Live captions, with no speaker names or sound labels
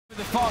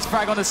The fast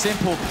frag on a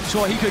simple.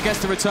 Sure, he could get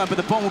the return, but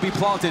the bomb will be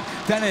planted.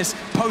 Dennis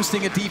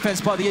posting a defense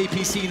by the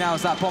APC now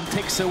as that bomb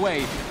ticks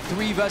away.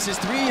 3 versus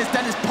 3 as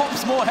Dennis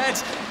pops more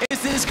heads.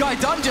 Is this guy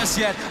done just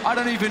yet? I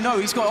don't even know.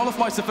 He's got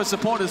Olafmeister for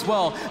support as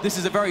well. This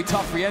is a very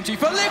tough re-entry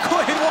for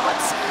Liquid.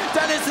 What?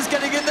 Dennis is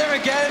getting in there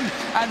again.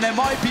 And there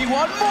might be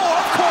one more,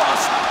 of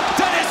course.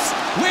 Dennis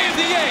with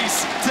the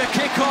ace to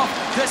kick off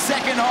the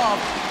second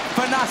half.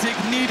 Fnatic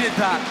needed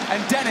that,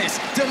 and Dennis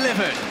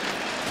delivered.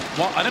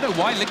 Well, I don't know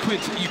why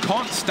Liquid, you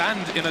can't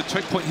stand in a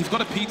choke point. He's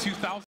got a P2000.